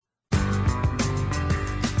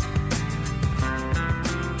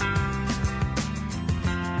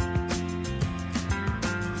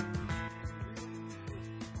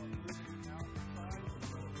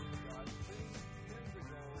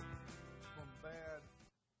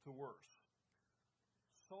to worse.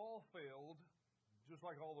 Saul failed just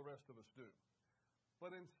like all the rest of us do.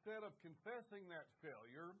 But instead of confessing that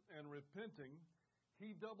failure and repenting,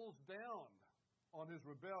 he doubles down on his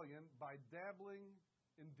rebellion by dabbling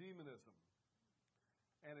in demonism.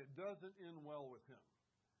 And it doesn't end well with him.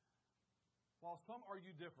 While some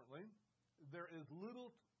argue differently, there is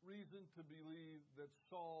little reason to believe that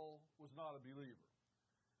Saul was not a believer.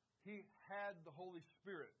 He had the Holy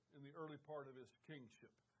Spirit in the early part of his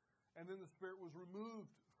kingship. And then the Spirit was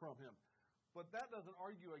removed from him. But that doesn't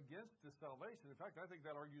argue against his salvation. In fact, I think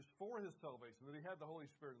that argues for his salvation, that he had the Holy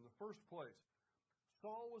Spirit in the first place.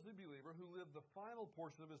 Saul was a believer who lived the final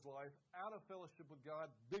portion of his life out of fellowship with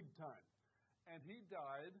God big time. And he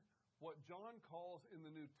died what John calls in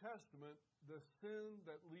the New Testament the sin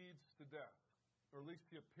that leads to death. Or at least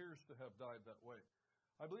he appears to have died that way.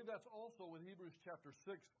 I believe that's also what Hebrews chapter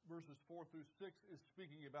 6, verses 4 through 6 is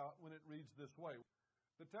speaking about when it reads this way.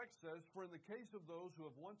 The text says, "For in the case of those who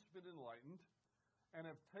have once been enlightened and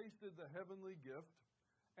have tasted the heavenly gift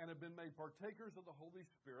and have been made partakers of the Holy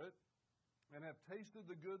Spirit and have tasted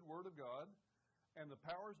the good word of God and the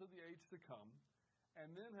powers of the age to come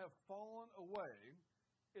and then have fallen away,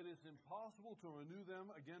 it is impossible to renew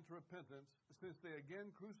them again to repentance, since they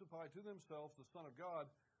again crucify to themselves the Son of God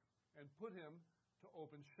and put him to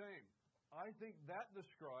open shame." I think that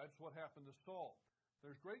describes what happened to Saul.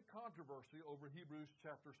 There's great controversy over Hebrews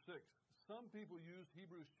chapter 6. Some people use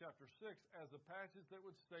Hebrews chapter 6 as a passage that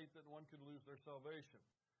would state that one could lose their salvation.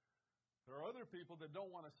 There are other people that don't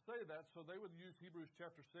want to say that, so they would use Hebrews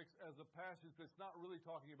chapter 6 as a passage that's not really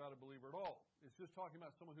talking about a believer at all. It's just talking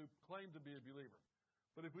about someone who claimed to be a believer.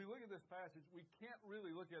 But if we look at this passage, we can't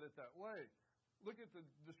really look at it that way. Look at the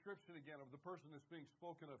description again of the person that's being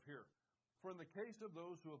spoken of here. "For in the case of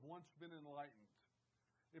those who have once been enlightened."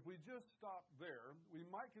 If we just stop there, we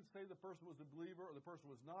might could say the person was a believer or the person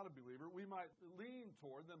was not a believer. We might lean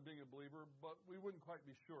toward them being a believer, but we wouldn't quite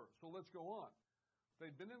be sure. So let's go on.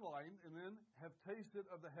 They've been enlightened and then have tasted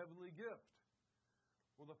of the heavenly gift.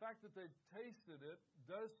 Well, the fact that they've tasted it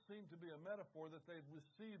does seem to be a metaphor that they've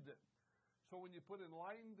received it. So when you put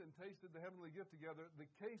enlightened and tasted the heavenly gift together, the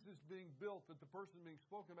case is being built that the person being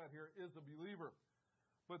spoken about here is a believer.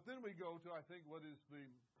 But then we go to, I think, what is the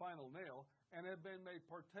final nail, and have been made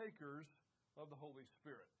partakers of the Holy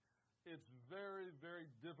Spirit. It's very, very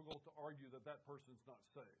difficult to argue that that person's not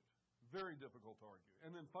saved. Very difficult to argue.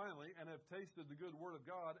 And then finally, and have tasted the good word of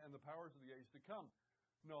God and the powers of the age to come.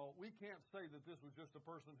 No, we can't say that this was just a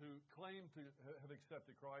person who claimed to have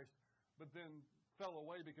accepted Christ, but then fell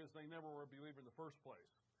away because they never were a believer in the first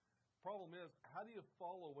place. Problem is, how do you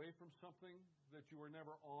fall away from something that you were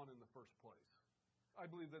never on in the first place? I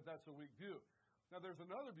believe that that's a weak view. Now, there's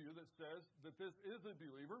another view that says that this is a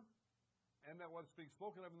believer, and that what's being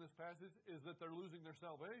spoken of in this passage is that they're losing their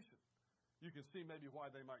salvation. You can see maybe why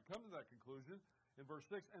they might come to that conclusion in verse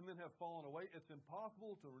 6, "And then have fallen away. It's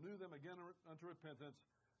impossible to renew them again unto repentance,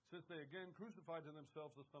 since they again crucified to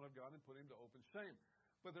themselves the Son of God and put him to open shame."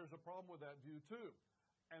 But there's a problem with that view too.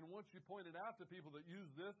 And once you point it out to people that use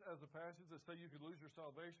this as a passage that say you could lose your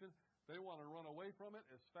salvation, they want to run away from it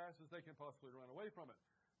as fast as they can possibly run away from it.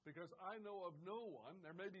 Because I know of no one,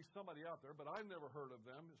 there may be somebody out there, but I've never heard of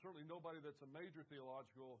them, certainly nobody that's a major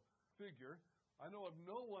theological figure. I know of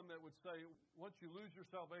no one that would say, once you lose your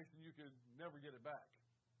salvation, you could never get it back.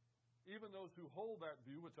 Even those who hold that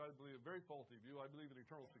view, which I believe is a very faulty view, I believe in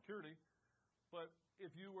eternal security. But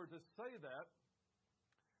if you were to say that,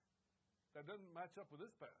 that doesn't match up with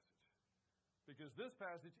this passage. Because this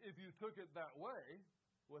passage, if you took it that way,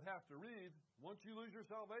 would have to read, once you lose your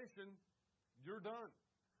salvation, you're done.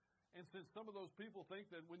 And since some of those people think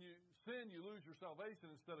that when you sin, you lose your salvation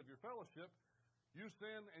instead of your fellowship, you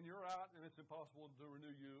sin and you're out, and it's impossible to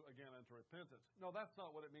renew you again unto repentance. No, that's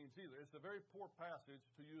not what it means either. It's a very poor passage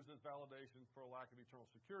to use as validation for a lack of eternal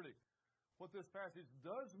security. What this passage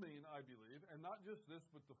does mean, I believe, and not just this,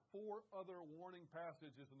 but the 4 other warning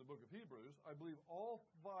passages in the book of Hebrews, I believe all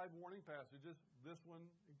 5 warning passages, this one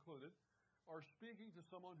included, are speaking to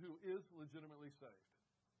someone who is legitimately saved.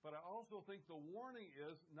 But I also think the warning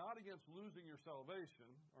is not against losing your salvation,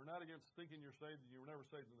 or not against thinking you're saved and you were never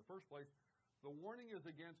saved in the first place. The warning is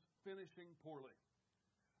against finishing poorly,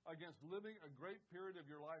 against living a great period of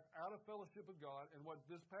your life out of fellowship with God. And what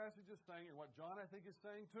this passage is saying, and what John I think is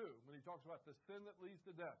saying too, when he talks about the sin that leads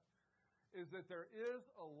to death, is that there is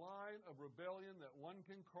a line of rebellion that one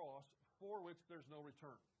can cross for which there's no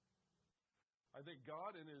return. I think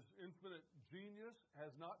God, in his infinite genius,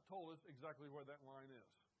 has not told us exactly where that line is.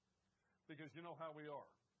 Because you know how we are.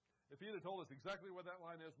 If he had told us exactly where that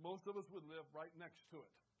line is, most of us would live right next to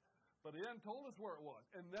it. But he hadn't told us where it was.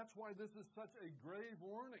 And that's why this is such a grave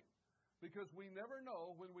warning. Because we never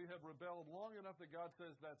know when we have rebelled long enough that God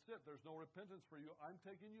says, that's it. There's no repentance for you. I'm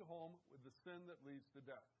taking you home with the sin that leads to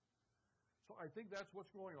death. So I think that's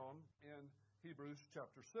what's going on in Hebrews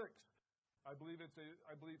chapter 6. I believe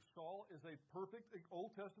Saul is a perfect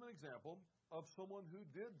Old Testament example of someone who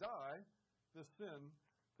did die the sin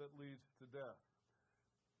that leads to death.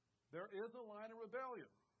 There is a line of rebellion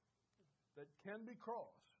that can be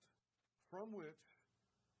crossed from which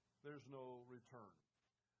there's no return.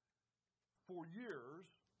 For years,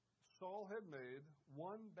 Saul had made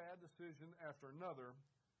one bad decision after another,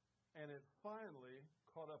 and it finally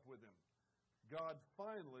caught up with him. God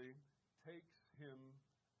finally takes him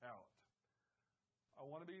out. I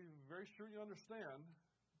want to be very sure you understand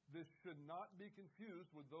this should not be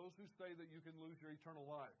confused with those who say that you can lose your eternal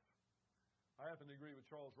life. I happen to agree with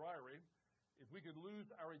Charles Ryrie. If we could lose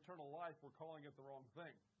our eternal life, we're calling it the wrong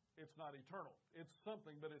thing. It's not eternal. It's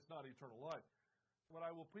something, but it's not eternal life. What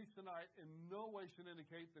I will preach tonight in no way should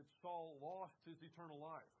indicate that Saul lost his eternal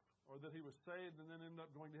life or that he was saved and then ended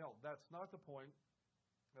up going to hell. That's not the point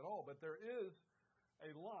at all. But there is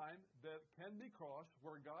a line that can be crossed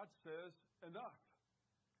where God says, enough.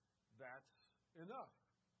 That's enough.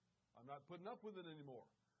 I'm not putting up with it anymore.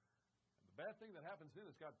 And the bad thing that happens then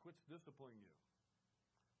is God quits disciplining you.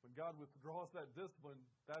 When God withdraws that discipline,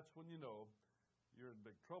 that's when you know you're in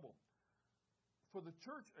big trouble. For the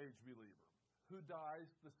church age believer who dies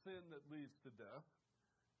the sin that leads to death,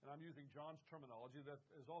 and I'm using John's terminology that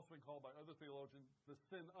has also been called by other theologians the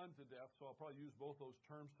sin unto death, so I'll probably use both those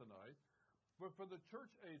terms tonight. But for the church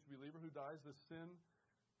age believer who dies the sin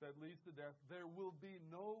that leads to death, there will be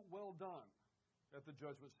no well done at the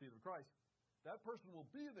judgment seat of Christ. That person will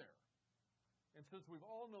be there. And since we've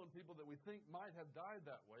all known people that we think might have died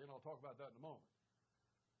that way, and I'll talk about that in a moment,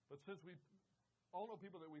 but since we all know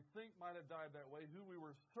people that we think might have died that way, who we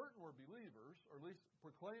were certain were believers, or at least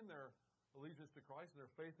proclaimed their allegiance to Christ and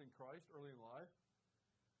their faith in Christ early in life,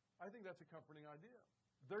 I think that's a comforting idea.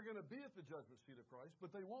 They're going to be at the judgment seat of Christ,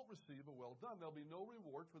 but they won't receive a well done. There'll be no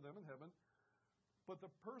reward for them in heaven. But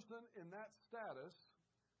the person in that status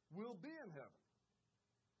will be in heaven.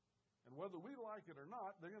 And whether we like it or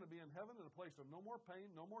not, they're going to be in heaven in a place of no more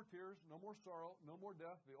pain, no more tears, no more sorrow, no more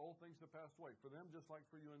death. The old things have passed away. For them, just like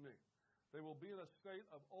for you and me. They will be in a state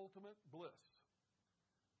of ultimate bliss.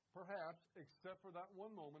 Perhaps, except for that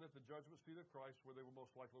one moment at the judgment seat of Christ where they will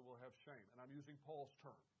most likely will have shame. And I'm using Paul's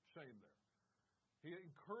term, shame there. He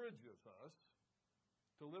encourages us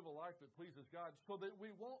to live a life that pleases God so that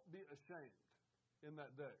we won't be ashamed in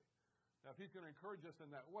that day. Now, if he's going to encourage us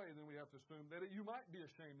in that way, then we have to assume that you might be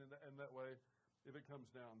ashamed in that way if it comes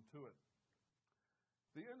down to it.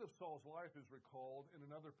 The end of Saul's life is recalled in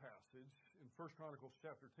another passage in 1 Chronicles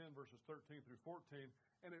chapter 10, verses 13 through 14,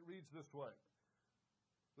 and it reads this way.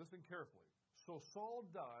 Listen carefully. So Saul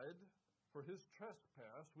died for his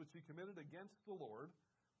trespass, which he committed against the Lord,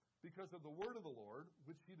 because of the word of the Lord,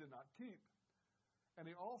 which he did not keep. And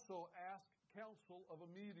he also asked counsel of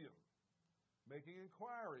a medium, making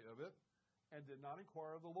inquiry of it, and did not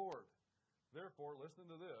inquire of the Lord. Therefore, listen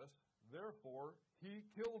to this, therefore he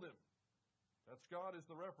killed him. That's God is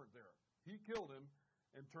the referent there. He killed him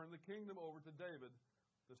and turned the kingdom over to David,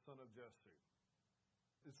 the son of Jesse.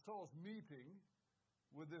 It's Saul's meeting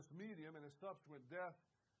with this medium and his subsequent death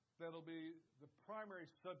that'll be the primary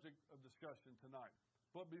subject of discussion tonight.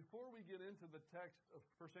 But before we get into the text of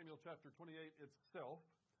 1 Samuel chapter 28 itself,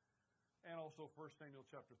 and also 1 Samuel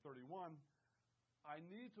chapter 31, I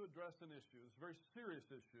need to address an issue, it's a very serious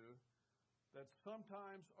issue, that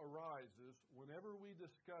sometimes arises whenever we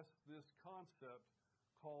discuss this concept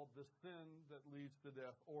called the sin that leads to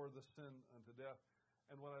death or the sin unto death.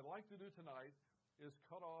 And what I'd like to do tonight is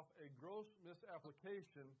cut off a gross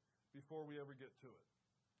misapplication before we ever get to it.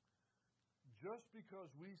 Just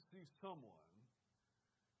because we see someone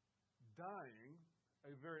dying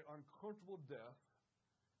a very uncomfortable death,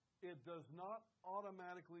 it does not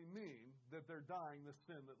automatically mean that they're dying the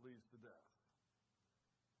sin that leads to death.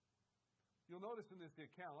 You'll notice in this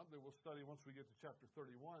account that we'll study once we get to chapter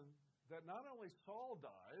 31 that not only Saul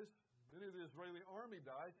dies, many of the Israeli army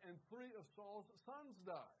dies, and 3 of Saul's sons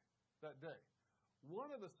die that day.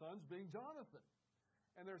 One of the sons being Jonathan.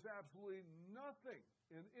 And there's absolutely nothing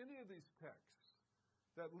in any of these texts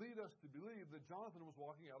that lead us to believe that Jonathan was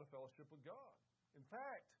walking out of fellowship with God. In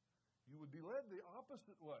fact, you would be led the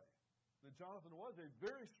opposite way, that Jonathan was a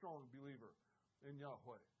very strong believer in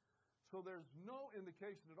Yahweh. So there's no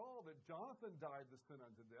indication at all that Jonathan died the sin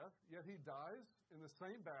unto death, yet he dies in the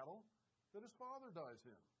same battle that his father dies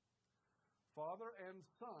in. Father and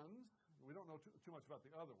sons We don't know too much about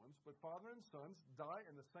the other ones, but father and sons die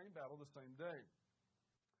in the same battle the same day.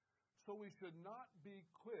 So we should not be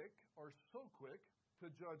quick or so quick to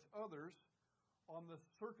judge others on the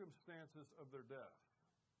circumstances of their death.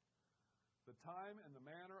 The time and the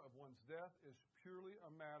manner of one's death is purely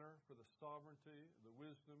a matter for the sovereignty, the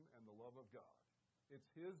wisdom, and the love of God. It's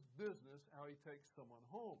His business how He takes someone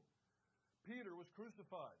home. Peter was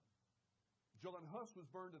crucified. John Huss was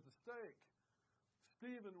burned at the stake.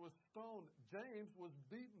 Stephen was stoned. James was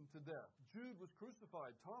beaten to death. Jude was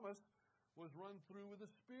crucified. Thomas was run through with a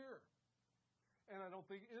spear. And I don't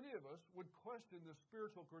think any of us would question the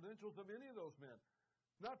spiritual credentials of any of those men.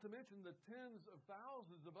 Not to mention the tens of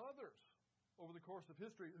thousands of others over the course of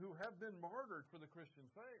history who have been martyred for the Christian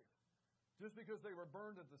faith. Just because they were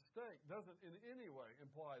burned at the stake doesn't in any way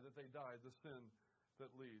imply that they died the sin that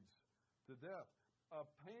leads to death. A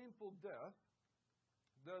painful death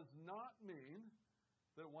does not mean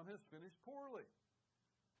that one has finished poorly.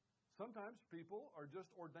 Sometimes people are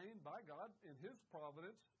just ordained by God in His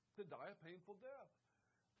providence to die a painful death.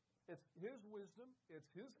 It's His wisdom,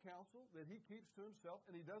 it's His counsel that He keeps to Himself,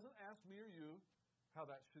 and He doesn't ask me or you how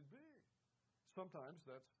that should be. Sometimes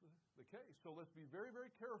that's the case. So let's be very,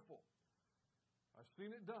 very careful. I've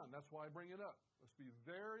seen it done. That's why I bring it up. Let's be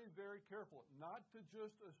very, very careful not to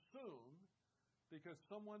just assume because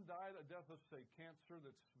someone died a death of, say, cancer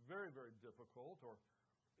that's very, very difficult, or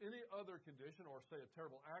any other condition, or, say, a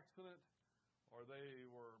terrible accident, or they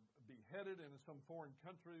were beheaded in some foreign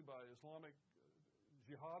country by Islamic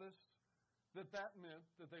jihadists, that meant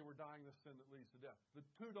that they were dying the sin that leads to death. The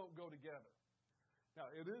two don't go together.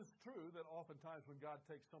 Now, it is true that oftentimes when God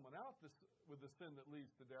takes someone out with the sin that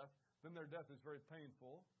leads to death, then their death is very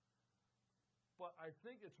painful. But I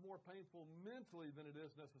think it's more painful mentally than it is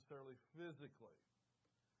necessarily physically.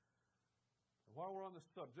 And while we're on the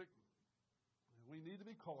subject, we need to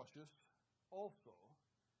be cautious also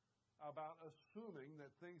about assuming that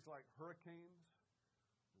things like hurricanes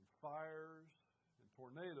and fires and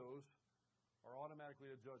tornadoes are automatically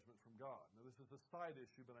a judgment from God. Now, this is a side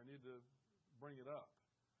issue, but I need to bring it up.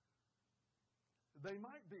 They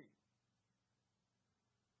might be.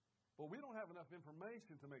 But we don't have enough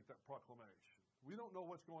information to make that proclamation. We don't know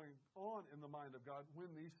what's going on in the mind of God when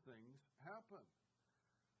these things happen.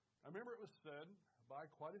 I remember it was said by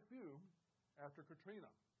quite a few after Katrina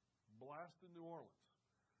blasted New Orleans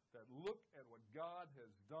that look at what God has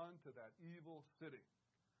done to that evil city.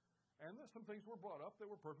 And some things were brought up that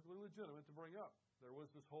were perfectly legitimate to bring up. There was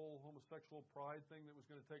this whole homosexual pride thing that was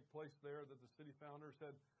going to take place there that the city founders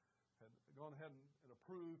had gone ahead and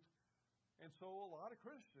approved. And so a lot of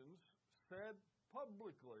Christians said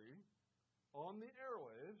publicly on the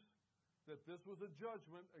airwaves that this was a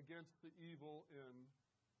judgment against the evil in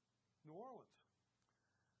New Orleans.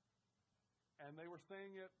 And they were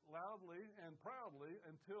saying it loudly and proudly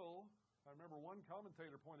until, I remember one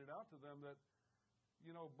commentator pointed out to them that,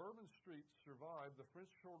 you know, Bourbon Street survived, the French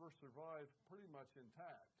Quarter survived pretty much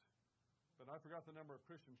intact. But I forgot the number of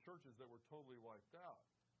Christian churches that were totally wiped out.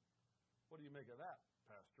 What do you make of that,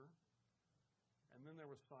 Pastor? And then there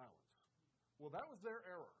was silence. Well, that was their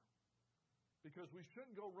error. Because we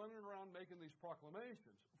shouldn't go running around making these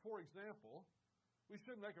proclamations. For example, we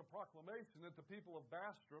shouldn't make a proclamation that the people of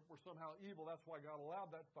Bastrop were somehow evil. That's why God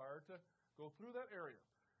allowed that fire to go through that area.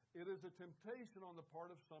 It is a temptation on the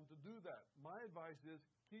part of some to do that. My advice is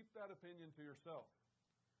keep that opinion to yourself.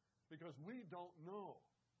 Because we don't know.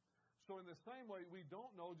 So in the same way, we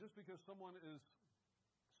don't know just because someone is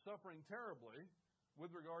suffering terribly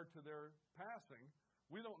with regard to their passing,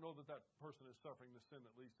 we don't know that that person is suffering the sin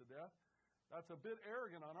that leads to death. That's a bit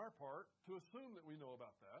arrogant on our part to assume that we know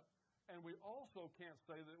about that. And we also can't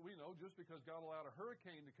say that we know just because God allowed a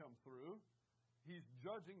hurricane to come through, He's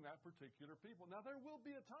judging that particular people. Now, there will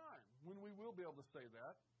be a time when we will be able to say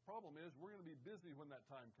that. Problem is, we're going to be busy when that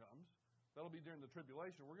time comes. That'll be during the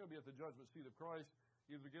tribulation. We're going to be at the judgment seat of Christ,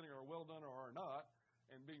 either getting our well done or our not,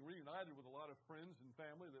 and being reunited with a lot of friends and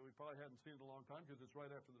family that we probably hadn't seen in a long time because it's right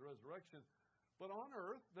after the resurrection. But on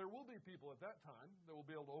earth, there will be people at that time that will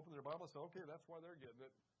be able to open their Bible and say, okay, that's why they're getting it.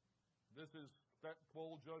 This is that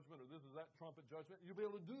bowl judgment or this is that trumpet judgment. You'll be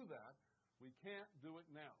able to do that. We can't do it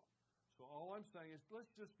now. So all I'm saying is let's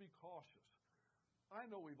just be cautious. I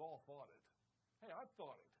know we've all thought it. Hey, I've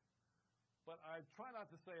thought it. But I try not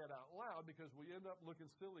to say it out loud because we end up looking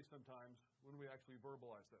silly sometimes when we actually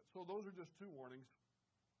verbalize that. So those are just two warnings.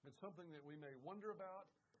 It's something that we may wonder about.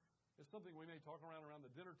 It's something we may talk around the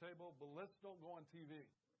dinner table, but let's don't go on TV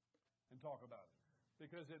and talk about it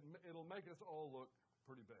because it'll make us all look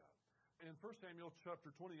pretty bad. In 1 Samuel chapter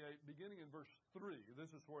 28, beginning in verse 3, this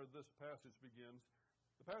is where this passage begins.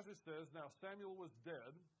 The passage says, "Now Samuel was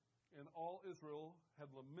dead, and all Israel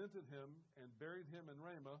had lamented him and buried him in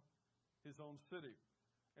Ramah, his own city.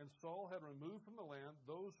 And Saul had removed from the land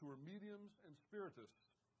those who were mediums and spiritists.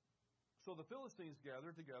 So the Philistines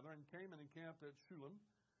gathered together and came and encamped at Shulam.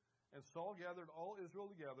 And Saul gathered all Israel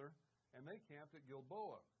together, and they camped at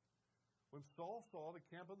Gilboa. When Saul saw the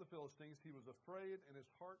camp of the Philistines, he was afraid, and his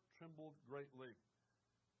heart trembled greatly.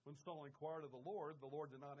 When Saul inquired of the Lord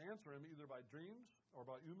did not answer him either by dreams or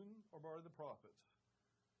by Urim or by the prophets.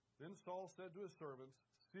 Then Saul said to his servants,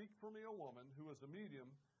 "Seek for me a woman who is a medium,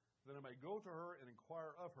 that I may go to her and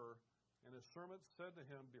inquire of her." And his servants said to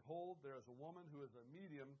him, "Behold, there is a woman who is a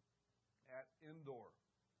medium at Endor."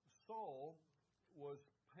 Saul was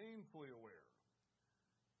painfully aware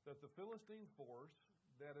that the Philistine force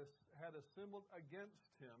that had assembled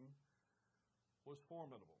against him was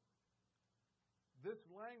formidable. This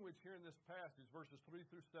language here in this passage, verses 3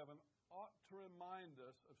 through 7, ought to remind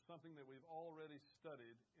us of something that we've already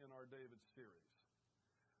studied in our David series.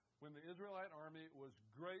 When the Israelite army was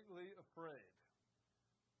greatly afraid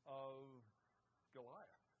of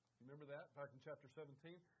Goliath. Remember that back in chapter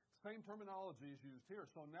 17? Same terminology is used here.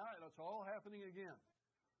 So now it's all happening again.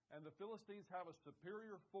 And the Philistines have a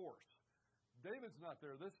superior force. David's not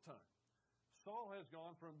there this time. Saul has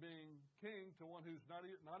gone from being king to one who's not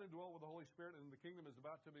indwelt with the Holy Spirit, and the kingdom is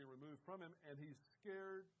about to be removed from him, and he's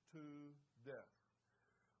scared to death.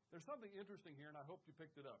 There's something interesting here, and I hope you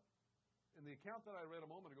picked it up. In the account that I read a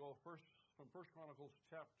moment ago from 1 Chronicles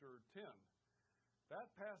chapter 10,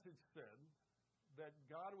 that passage said that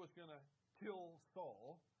God was going to kill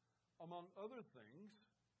Saul, among other things,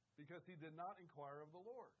 because he did not inquire of the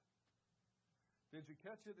Lord. Did you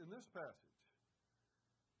catch it in this passage?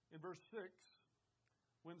 In verse 6,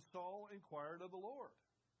 when Saul inquired of the Lord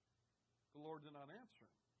did not answer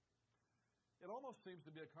him. It almost seems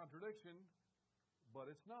to be a contradiction, but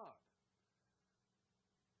it's not.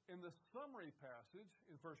 In the summary passage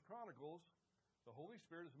in 1 Chronicles, the Holy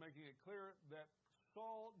Spirit is making it clear that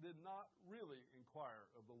Saul did not really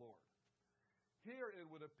inquire of the Lord. Here it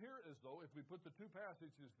would appear as though, if we put the two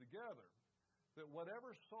passages together, that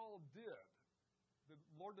whatever Saul did, the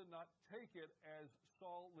Lord did not take it as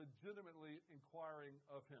Saul legitimately inquiring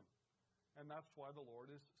of him. And that's why the Lord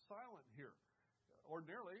is silent here.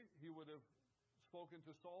 Ordinarily, he would have spoken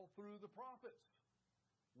to Saul through the prophets,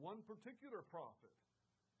 one particular prophet,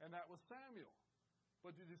 and that was Samuel.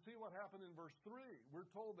 But did you see what happened in verse 3? We're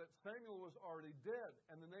told that Samuel was already dead,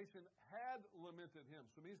 and the nation had lamented him.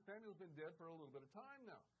 So it means Samuel's been dead for a little bit of time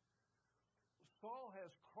now. Saul has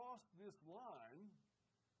crossed this line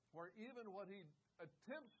where even what he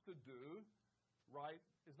attempts to do right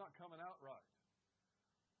is not coming out right.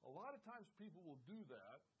 A lot of times people will do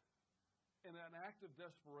that in an act of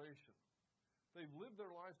desperation. They've lived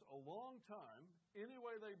their lives a long time, any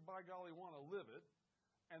way they, by golly, want to live it,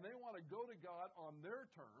 and they want to go to God on their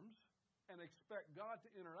terms and expect God to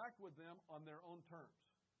interact with them on their own terms.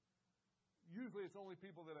 Usually it's only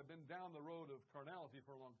people that have been down the road of carnality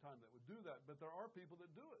for a long time that would do that, but there are people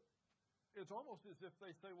that do it. It's almost as if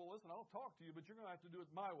they say, "Well, listen, I'll talk to you, but you're going to have to do it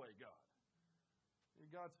my way, God." And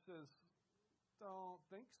God says, "Don't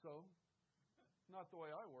think so. Not the way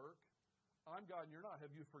I work. I'm God and you're not.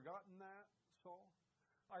 Have you forgotten that, Saul?"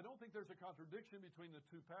 I don't think there's a contradiction between the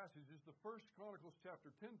two passages. The 1 Chronicles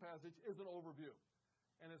chapter 10 passage is an overview.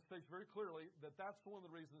 And it states very clearly that that's one of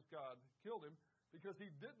the reasons God killed him, because he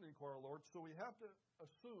didn't inquire of the Lord. So we have to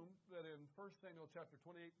assume that in 1 Samuel chapter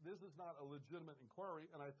 28, this is not a legitimate inquiry.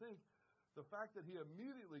 And I think the fact that he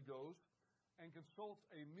immediately goes and consults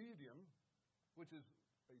a medium, which is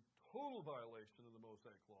a total violation of the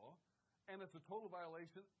Mosaic law, and it's a total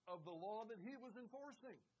violation of the law that he was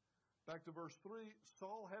enforcing. Back to verse 3,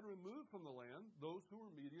 Saul had removed from the land those who were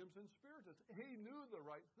mediums and spiritists. He knew the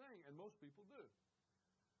right thing, and most people do.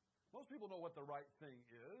 Most people know what the right thing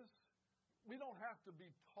is. We don't have to be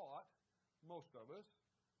taught, most of us,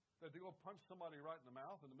 that to go punch somebody right in the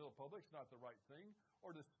mouth in the middle of public is not the right thing,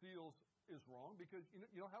 or to steal is wrong, because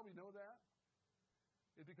you know how we know that?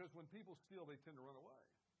 It's because when people steal, they tend to run away.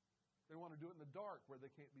 They want to do it in the dark where they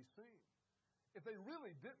can't be seen. If they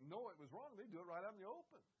really didn't know it was wrong, they'd do it right out in the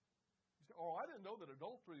open. You say, "Oh, I didn't know that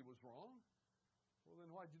adultery was wrong." Well,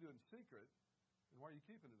 then why'd you do it in secret? And why are you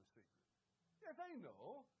keeping it a secret? Yeah, they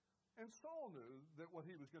know. And Saul knew that what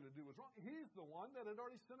he was going to do was wrong. He's the one that had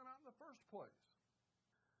already sent him out in the first place.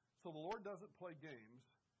 So the Lord doesn't play games,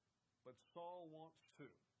 but Saul wants to.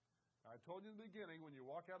 I told you in the beginning, when you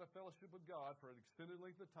walk out of fellowship with God for an extended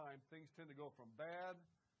length of time, things tend to go from bad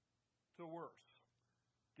to worse.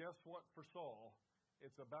 Guess what for Saul?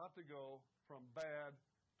 It's about to go from bad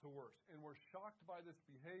to worse. And we're shocked by this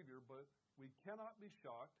behavior, but we cannot be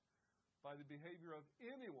shocked by the behavior of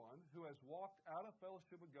anyone who has walked out of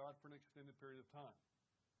fellowship with God for an extended period of time.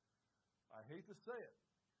 I hate to say it,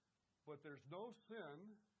 but there's no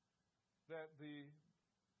sin that the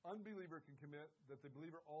unbeliever can commit that the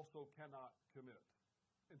believer also cannot commit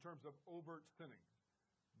in terms of overt sinning.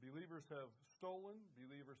 Believers have stolen.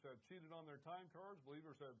 Believers have cheated on their time cards.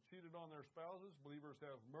 Believers have cheated on their spouses. Believers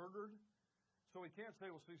have murdered. So we can't say,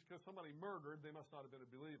 well, see, because somebody murdered, they must not have been a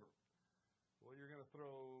believer. Well, you're going to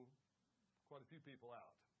throw quite a few people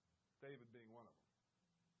out, David being one of them,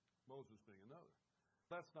 Moses being another.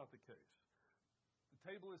 That's not the case. The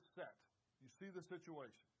table is set. You see the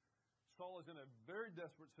situation. Saul is in a very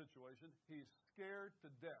desperate situation. He's scared to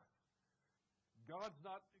death. God's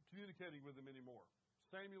not communicating with him anymore.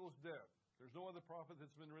 Samuel's dead. There's no other prophet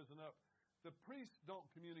that's been risen up. The priests don't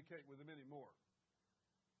communicate with him anymore.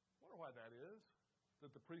 Wonder why that is,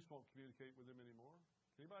 that the priests won't communicate with him anymore.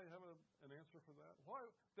 Anybody have an answer for that? Why?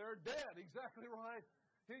 They're dead. Exactly right.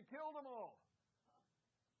 He killed them all.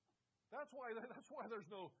 That's why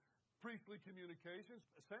there's no priestly communications.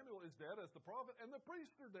 Samuel is dead as the prophet, and the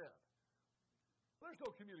priests are dead. There's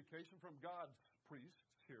no communication from God's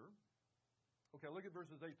priests here. Okay, look at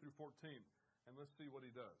verses 8 through 14, and let's see what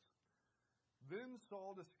he does. Then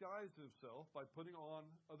Saul disguised himself by putting on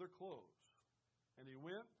other clothes, and he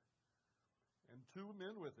went, and 2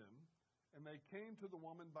 men with him, and they came to the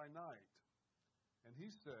woman by night. And he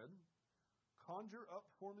said, "Conjure up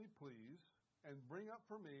for me, please, and bring up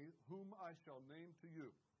for me whom I shall name to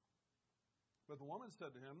you." But the woman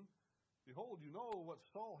said to him, "Behold, you know what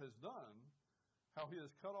Saul has done, how he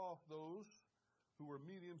has cut off those who were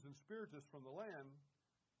mediums and spiritists from the land.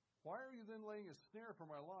 Why are you then laying a snare for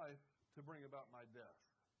my life to bring about my death?"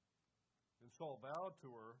 And Saul vowed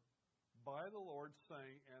to her by the Lord,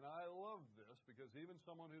 saying, and I love this because even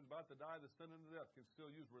someone who's about to die the sentence of death can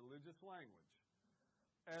still use religious language.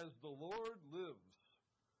 "As the Lord lives,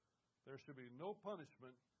 there should be no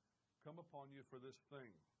punishment come upon you for this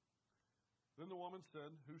thing." Then the woman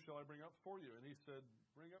said, "Who shall I bring up for you?" And he said,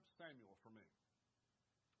 "Bring up Samuel for me."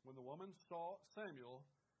 When the woman saw Samuel,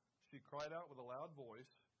 she cried out with a loud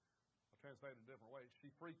voice. I'll translate it a different way. She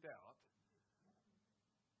freaked out.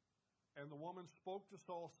 And the woman spoke to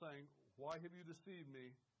Saul, saying, "Why have you deceived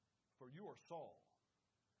me? For you are Saul."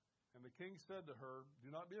 And the king said to her,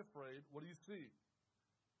 "Do not be afraid. What do you see?"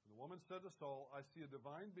 And the woman said to Saul, "I see a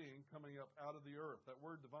divine being coming up out of the earth." That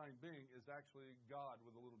word divine being is actually God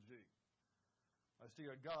with a little g. "I see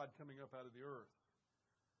a God coming up out of the earth."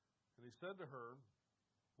 And he said to her,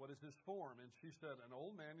 "What is his form?" And she said, "An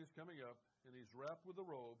old man is coming up, and he's wrapped with a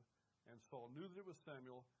robe." And Saul knew that it was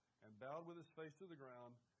Samuel, and bowed with his face to the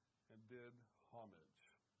ground, and did homage.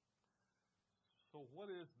 So what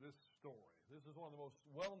is this story? This is one of the most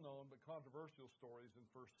well-known but controversial stories in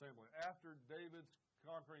 1 Samuel. After David's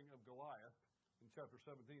conquering of Goliath in chapter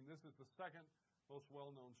 17, this is the second most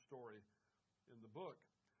well-known story in the book.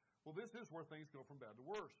 Well, this is where things go from bad to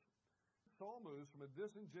worse. Saul moves from a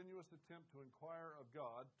disingenuous attempt to inquire of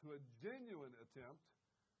God to a genuine attempt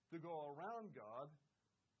to go around God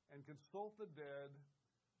and consult the dead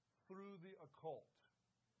through the occult.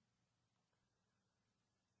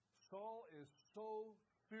 Saul is so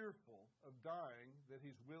fearful of dying that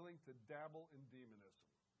he's willing to dabble in demonism.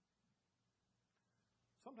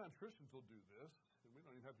 Sometimes Christians will do this, and we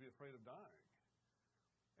don't even have to be afraid of dying.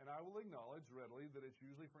 And I will acknowledge readily that it's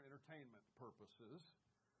usually for entertainment purposes,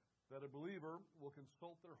 that a believer will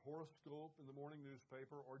consult their horoscope in the morning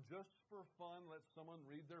newspaper, or just for fun let someone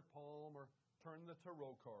read their palm or turn the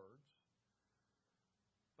tarot cards.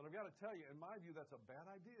 But I've got to tell you, in my view, that's a bad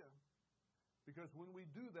idea. Because when we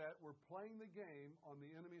do that, we're playing the game on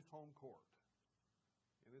the enemy's home court.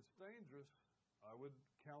 And it's dangerous. I would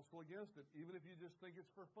counsel against it, even if you just think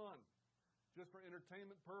it's for fun. Just for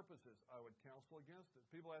entertainment purposes, I would counsel against it.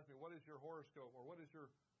 People ask me, "What is your horoscope?" or "What is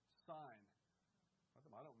your sign?"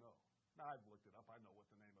 I don't know. Now, I've looked it up. I know what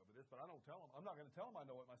the name of it is, but I don't tell them. I'm not going to tell them I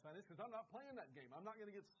know what my sign is because I'm not playing that game. I'm not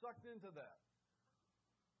going to get sucked into that.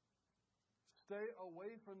 Stay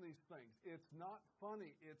away from these things. It's not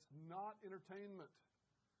funny. It's not entertainment.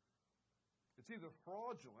 It's either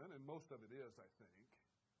fraudulent, and most of it is, I think,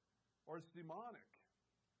 or it's demonic.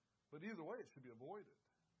 But either way, it should be avoided.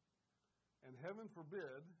 And heaven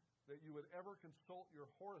forbid that you would ever consult your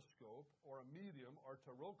horoscope or a medium or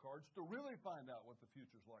tarot cards to really find out what the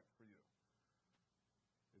future's like for you.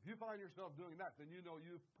 If you find yourself doing that, then you know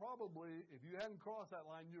you've probably, if you hadn't crossed that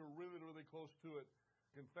line, you're really, really close to it.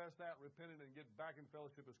 Confess that, repent it, and get back in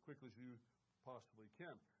fellowship as quickly as you possibly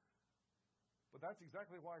can. But that's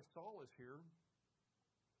exactly why Saul is here.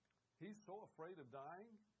 He's so afraid of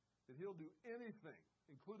dying that he'll do anything,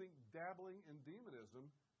 including dabbling in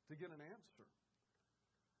demonism, to get an answer.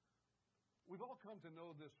 We've all come to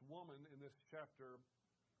know this woman in this chapter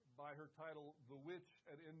by her title, The Witch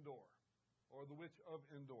at Endor, or The Witch of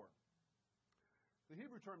Endor. The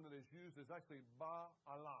Hebrew term that is used is actually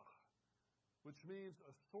Ba'alah, which means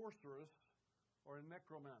a sorceress or a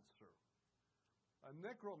necromancer. A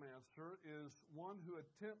necromancer is one who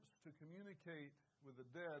attempts to communicate with the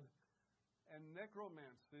dead, and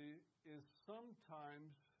necromancy is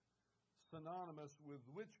sometimes synonymous with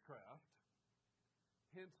witchcraft,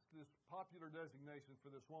 hence this popular designation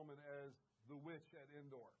for this woman as the witch at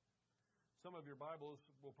Endor. Some of your Bibles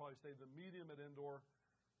will probably say the medium at Endor,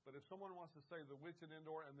 but if someone wants to say the witch at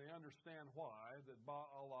Endor and they understand why, that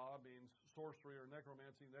Ba'alah means sorcery or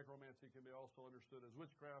necromancy, necromancy can be also understood as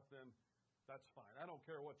witchcraft, then that's fine. I don't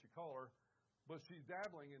care what you call her, but she's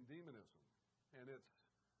dabbling in demonism, and it's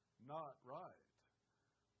not right.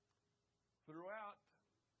 Throughout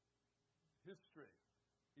history,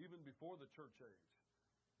 even before the church age,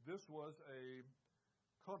 this was a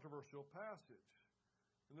controversial passage.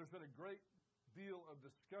 And there's been a great deal of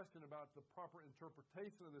discussion about the proper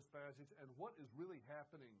interpretation of this passage and what is really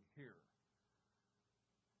happening here.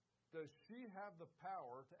 Does she have the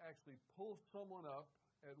power to actually pull someone up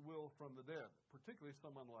at will from the dead, particularly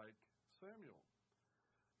someone like Samuel?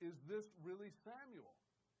 Is this really Samuel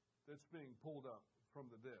that's being pulled up from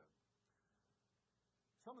the dead?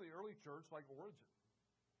 Some of the early church, like Origen,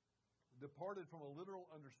 departed from a literal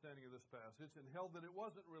understanding of this passage and held that it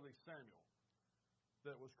wasn't really Samuel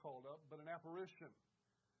that was called up, but an apparition.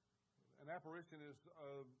 An apparition is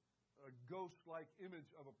a ghost-like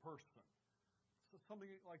image of a person. So something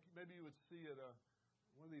like maybe you would see at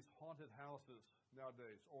one of these haunted houses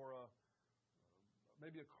nowadays, or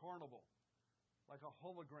maybe a carnival, like a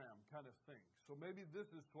hologram kind of thing. So maybe this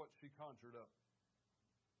is what she conjured up.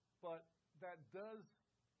 But that does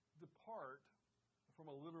depart from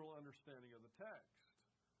a literal understanding of the text.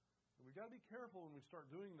 And we've got to be careful when we start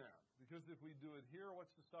doing that, because if we do it here,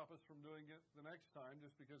 what's to stop us from doing it the next time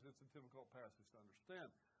just because it's a difficult passage to understand?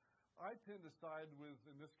 I tend to side with,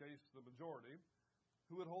 in this case, the majority,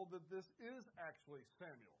 who would hold that this is actually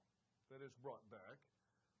Samuel that is brought back,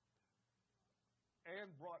 and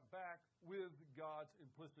brought back with God's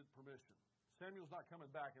implicit permission. Samuel's not coming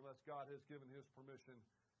back unless God has given his permission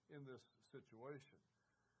in this situation.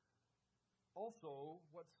 Also,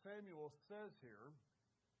 what Samuel says here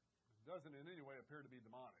doesn't in any way appear to be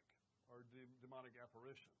demonic or demonic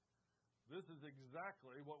apparition. This is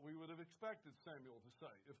exactly what we would have expected Samuel to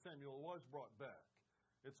say if Samuel was brought back.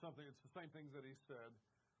 It's the same things that he said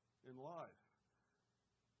in life.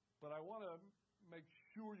 But I want to make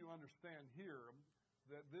sure you understand here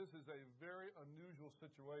that this is a very unusual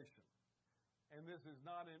situation. And this is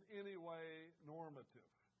not in any way normative.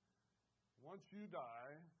 Once you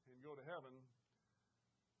die and go to heaven,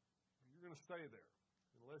 you're going to stay there.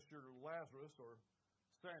 Unless you're Lazarus or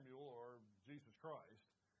Samuel or Jesus Christ,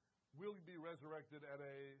 will be resurrected at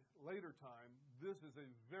a later time. This is a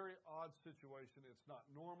very odd situation. It's not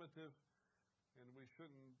normative, and we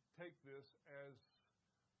shouldn't take this as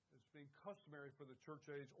being customary for the church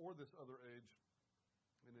age or this other age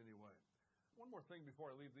in any way. One more thing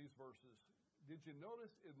before I leave these verses. Did you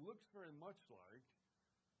notice it looks very much like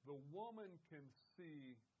the woman can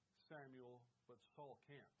see Samuel, but Saul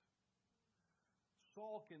can't?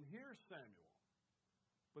 Saul can hear Samuel,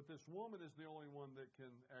 but this woman is the only one that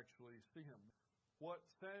can actually see him. What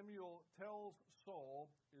Samuel tells Saul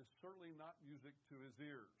is certainly not music to his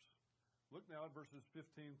ears. Look now at verses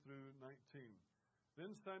 15 through 19.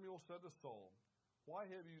 Then Samuel said to Saul, "Why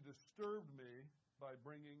have you disturbed me by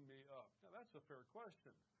bringing me up?" Now that's a fair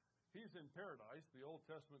question. He's in paradise, the Old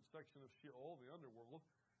Testament section of Sheol, the underworld,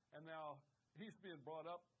 and now he's being brought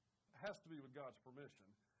up, has to be with God's permission,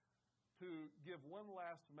 to give one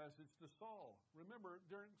last message to Saul. Remember,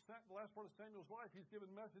 during the last part of Samuel's life, he's given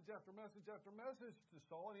message after message after message to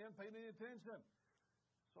Saul, and he hadn't paid any attention.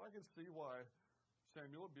 So I can see why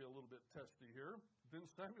Samuel would be a little bit testy here. Then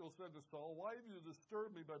Samuel said to Saul, "Why have you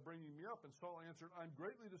disturbed me by bringing me up?" And Saul answered, "I'm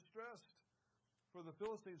greatly distressed, for the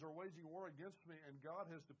Philistines are waging war against me, and God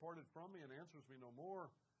has departed from me and answers me no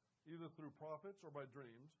more, either through prophets or by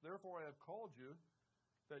dreams. Therefore I have called you,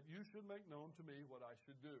 that you should make known to me what I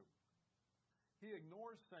should do." He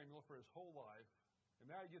ignores Samuel for his whole life, and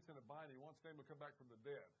now he gets in a bind. He wants Samuel to come back from the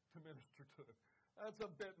dead to minister to him. That's a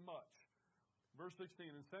bit much. Verse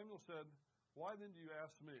 16, and Samuel said, "Why then do you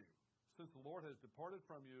ask me, since the Lord has departed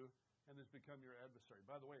from you and has become your adversary?"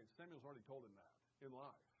 By the way, Samuel's already told him that in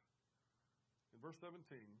life. In verse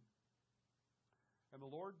 17, and the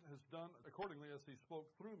Lord has done accordingly as he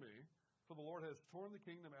spoke through me, for the Lord has torn the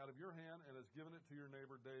kingdom out of your hand and has given it to your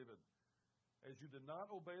neighbor David. as you did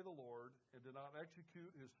not obey the Lord and did not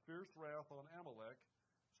execute his fierce wrath on Amalek,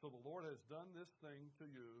 so the Lord has done this thing to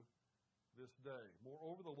you this day.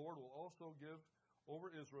 Moreover, the Lord will also give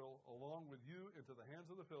over Israel along with you into the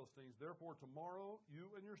hands of the Philistines. Therefore, tomorrow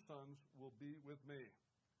you and your sons will be with me.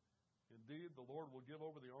 Indeed, the Lord will give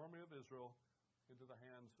over the army of Israel into the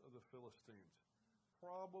hands of the Philistines.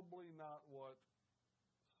 Probably not what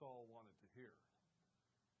Saul wanted to hear.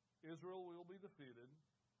 Israel will be defeated,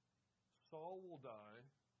 Saul will die,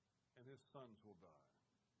 and his sons will die.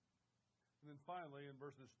 And then finally, in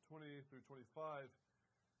verses 20 through 25,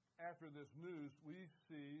 after this news, we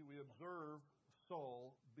observe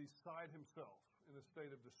Saul beside himself in a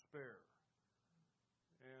state of despair.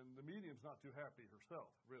 And the medium's not too happy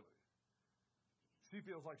herself, really. She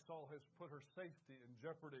feels like Saul has put her safety in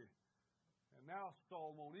jeopardy. And now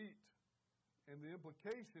Saul won't eat. And the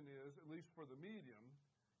implication is, at least for the medium,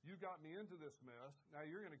 you got me into this mess. Now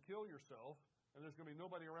you're going to kill yourself, and there's going to be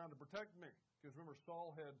nobody around to protect me. Because remember,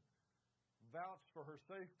 Saul had vouched for her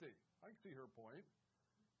safety. I can see her point.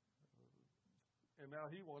 And now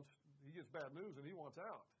he gets bad news, and he wants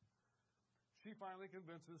out. She finally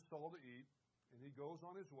convinces Saul to eat, and he goes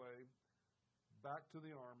on his way back to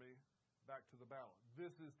the army, back to the battle.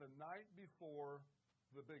 This is the night before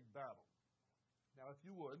the big battle. Now, if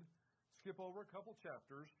you would, skip over a couple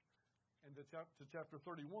chapters and to chapter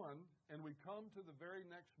 31, and we come to the very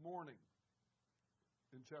next morning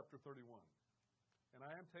in chapter 31. And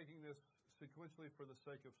I am taking this sequentially for the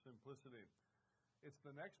sake of simplicity. It's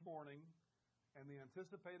the next morning, and the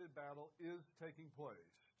anticipated battle is taking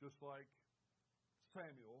place, just like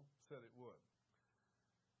Samuel said it would.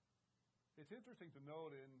 It's interesting to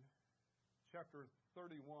note in chapter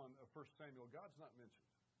 31 of 1 Samuel, God's not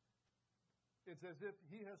mentioned. It's as if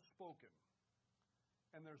he has spoken,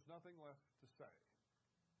 and there's nothing left to say.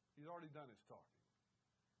 He's already done his talking.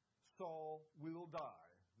 Saul will die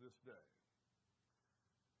this day.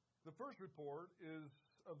 The first report is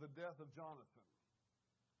of the death of Jonathan.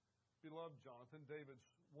 Beloved Jonathan, David's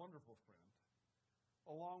wonderful friend,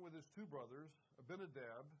 along with his two brothers,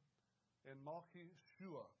 Abinadab and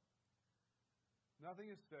Malchishua.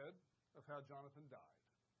 Nothing is said of how Jonathan died.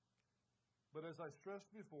 But as I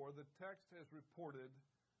stressed before, the text has reported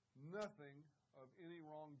nothing of any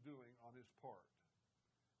wrongdoing on his part.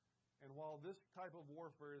 And while this type of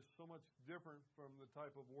warfare is so much different from the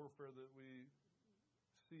type of warfare that we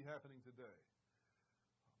see happening today,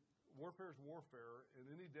 warfare is warfare,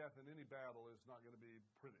 and any death in any battle is not going to be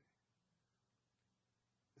pretty.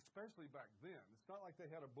 Especially back then. It's not like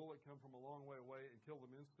they had a bullet come from a long way away and kill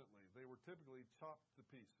them instantly. They were typically chopped to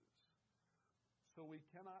pieces. So we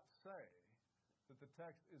cannot say that the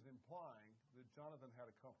text is implying that Jonathan had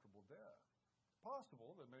a comfortable death. It's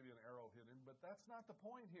possible that maybe an arrow hit him, but that's not the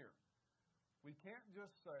point here. We can't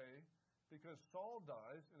just say, because Saul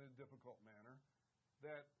dies in a difficult manner,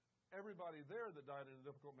 that everybody there that died in a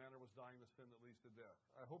difficult manner was dying the sin that leads to death.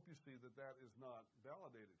 I hope you see that that is not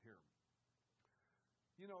validated here.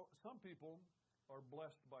 You know, some people are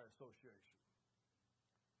blessed by association,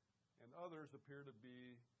 and others appear to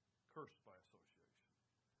be cursed by association.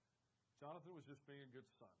 Jonathan was just being a good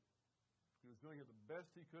son. He was doing it the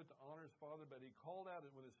best he could to honor his father, but he called out,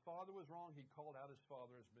 when his father was wrong, he called out his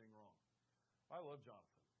father as being wrong. I love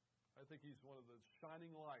Jonathan. I think he's one of the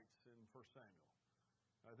shining lights in 1 Samuel.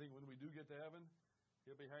 I think when we do get to heaven,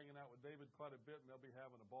 he'll be hanging out with David quite a bit, and they'll be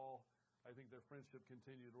having a ball. I think their friendship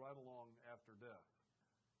continued right along after death.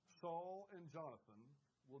 Saul and Jonathan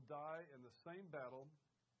will die in the same battle,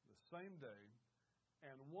 the same day,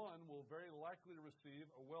 and one will very likely receive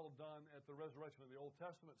a well done at the resurrection of the Old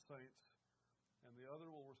Testament saints, and the other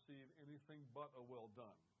will receive anything but a well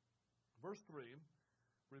done. Verse 3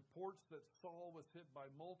 reports that Saul was hit by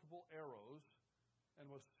multiple arrows and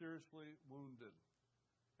was seriously wounded.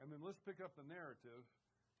 And then let's pick up the narrative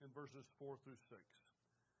in verses 4 through 6.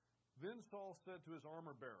 Then Saul said to his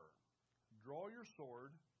armor bearer, "Draw your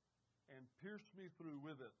sword and pierce me through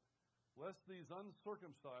with it, lest these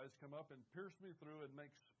uncircumcised come up and pierce me through and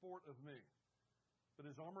make sport of me." But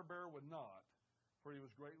his armor bearer would not, for he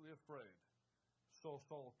was greatly afraid. So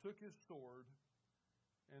Saul took his sword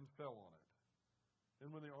and fell on it.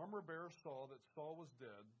 And when the armor bearer saw that Saul was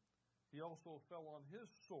dead, he also fell on his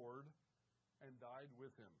sword and died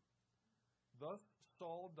with him. Thus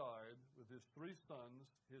Saul died with his 3 sons,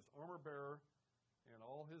 his armor bearer, and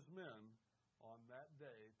all his men on that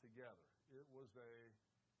day together. It was a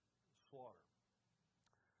slaughter.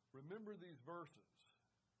 Remember these verses,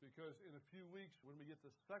 because in a few weeks when we get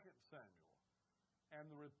to 2 Samuel and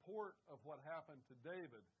the report of what happened to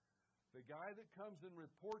David, the guy that comes and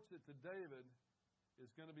reports it to David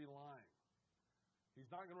is going to be lying. He's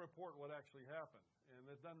not going to report what actually happened. And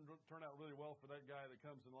it doesn't turn out really well for that guy that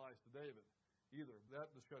comes and lies to David either.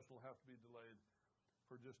 That discussion will have to be delayed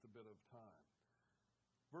for just a bit of time.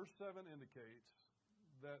 Verse 7 indicates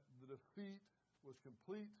that the defeat was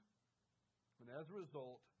complete, and as a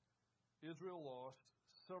result, Israel lost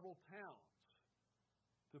several towns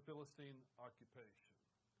to Philistine occupation.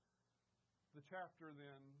 The chapter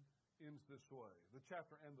then ends this way. The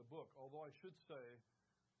chapter and the book, although I should say,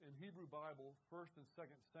 in Hebrew Bible, 1st and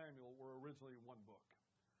 2nd Samuel were originally one book.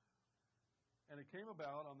 And it came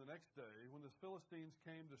about on the next day, when the Philistines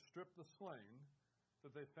came to strip the slain,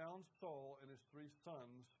 that they found Saul and his 3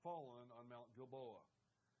 sons fallen on Mount Gilboa.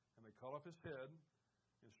 And they cut off his head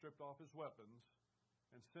and stripped off his weapons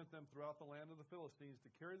and sent them throughout the land of the Philistines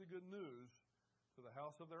to carry the good news to the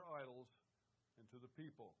house of their idols and to the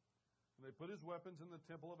people. And they put his weapons in the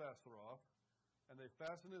temple of Astaroth, and they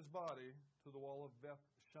fastened his body to the wall of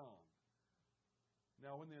Beth-shan.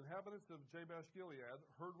 Now when the inhabitants of Jabesh-Gilead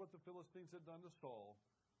heard what the Philistines had done to Saul,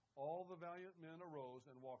 all the valiant men arose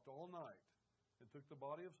and walked all night and took the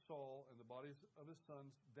body of Saul and the bodies of his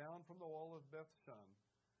sons down from the wall of Beth-shan,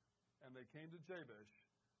 and they came to Jabesh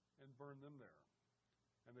and burned them there.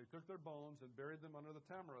 And they took their bones and buried them under the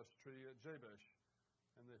tamarisk tree at Jabesh,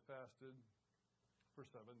 and they fasted for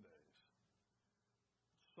 7 days.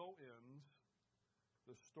 So ends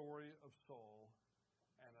the story of Saul,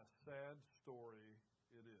 and a sad story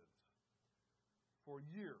it is. For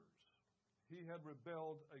years, he had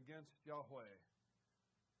rebelled against Yahweh,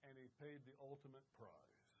 and he paid the ultimate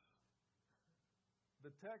price.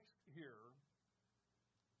 The text here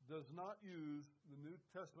does not use the New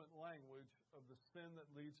Testament language of the sin that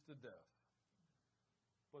leads to death.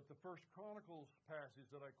 But the First Chronicles passage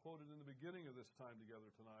that I quoted in the beginning of this time together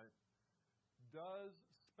tonight does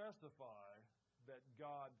specify that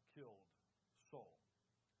God killed Saul.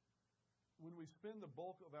 When we spend the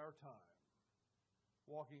bulk of our time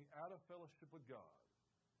walking out of fellowship with God,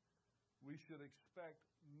 we should expect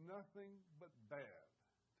nothing but bad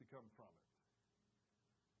to come from it.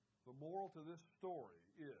 The moral to this story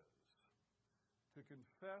is to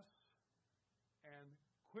confess and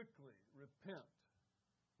quickly repent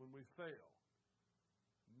when we fail,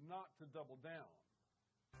 not to double down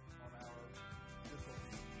on our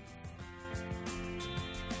disobedience.